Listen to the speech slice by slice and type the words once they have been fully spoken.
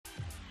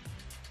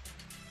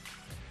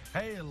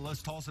Hey,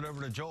 let's toss it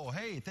over to Joel.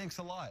 Hey, thanks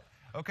a lot.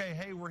 Okay,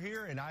 hey, we're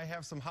here, and I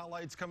have some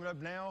highlights coming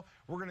up now.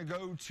 We're going to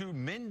go to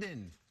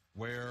Minden,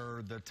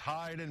 where the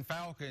Tide and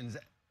Falcons,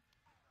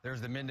 there's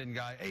the Minden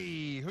guy.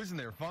 Hey, who's in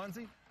there,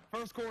 Fonzie?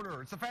 First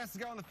quarter, it's the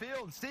fastest guy on the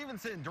field.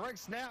 Stevenson, direct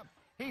snap.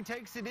 He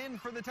takes it in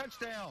for the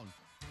touchdown.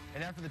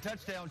 And after the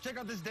touchdown, check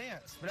out this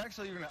dance. But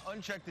actually, you're going to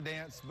uncheck the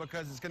dance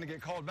because it's going to get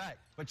called back.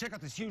 But check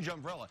out this huge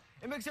umbrella.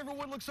 It makes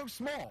everyone look so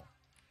small.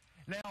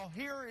 Now,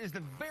 here is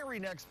the very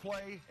next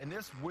play, and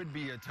this would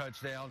be a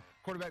touchdown.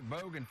 Quarterback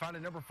Bogan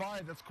finding number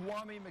 5. That's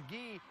Kwame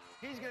McGee.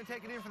 He's going to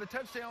take it in for the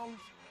touchdown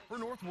for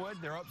Northwood.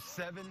 They're up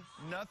 7-0.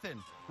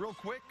 Real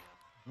quick,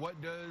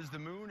 what does the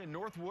Moon and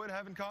Northwood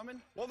have in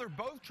common? Well, they're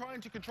both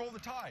trying to control the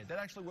Tide. That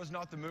actually was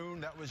not the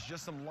Moon. That was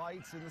just some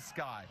lights in the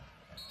sky.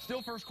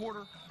 Still first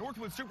quarter.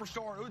 Northwood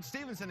superstar Oud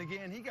Stevenson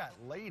again. He got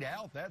laid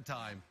out that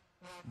time.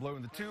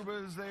 Blowing the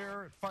tubas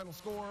there. Final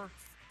score,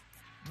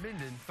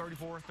 Minden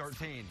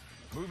 34-13.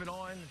 Moving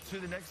on to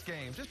the next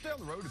game. Just down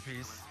the road a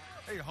piece.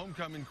 Hey,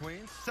 homecoming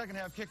Queens. Second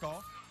half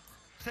kickoff.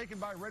 Taken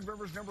by Red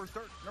River's number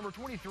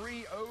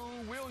 23, O.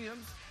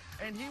 Williams.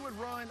 And he would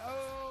run,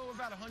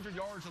 about 100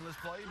 yards on this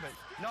play, but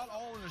not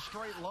all in a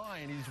straight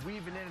line. He's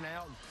weaving in and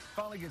out and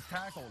finally gets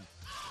tackled.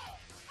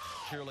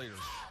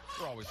 Cheerleaders,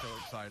 we're always so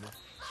excited.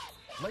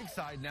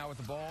 Lakeside now with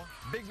the ball.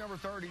 Big number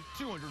 30,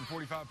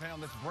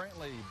 245-pound. That's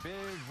Brantley. Big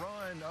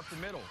run up the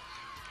middle.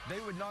 They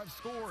would not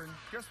score, and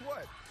guess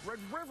what? Red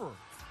River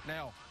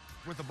now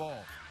with the ball.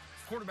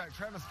 Quarterback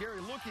Travis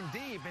Gary looking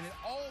deep, and it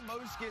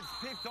almost gets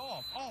picked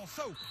off. Oh,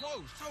 so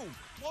close, so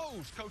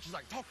close. Coach is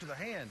like, talk to the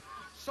hand.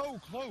 So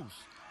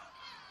close.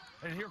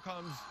 And here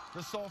comes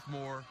the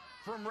sophomore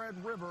from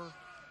Red River.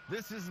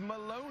 This is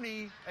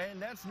Maloney, and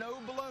that's no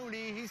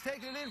baloney. He's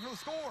taking it in for the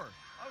score.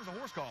 That was a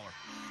horse collar.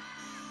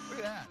 Look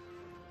at that.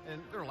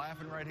 And they're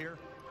laughing right here.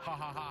 Ha,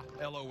 ha,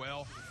 ha,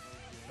 LOL.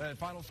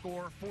 Final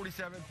score,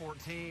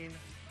 47-14,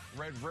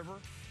 Red River.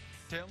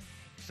 Tim,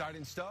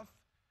 exciting stuff.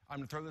 I'm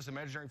going to throw this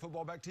imaginary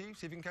football back to you,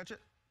 see if you can catch it.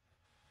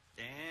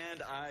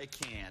 And I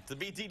can't. The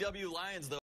BTW Lions, though.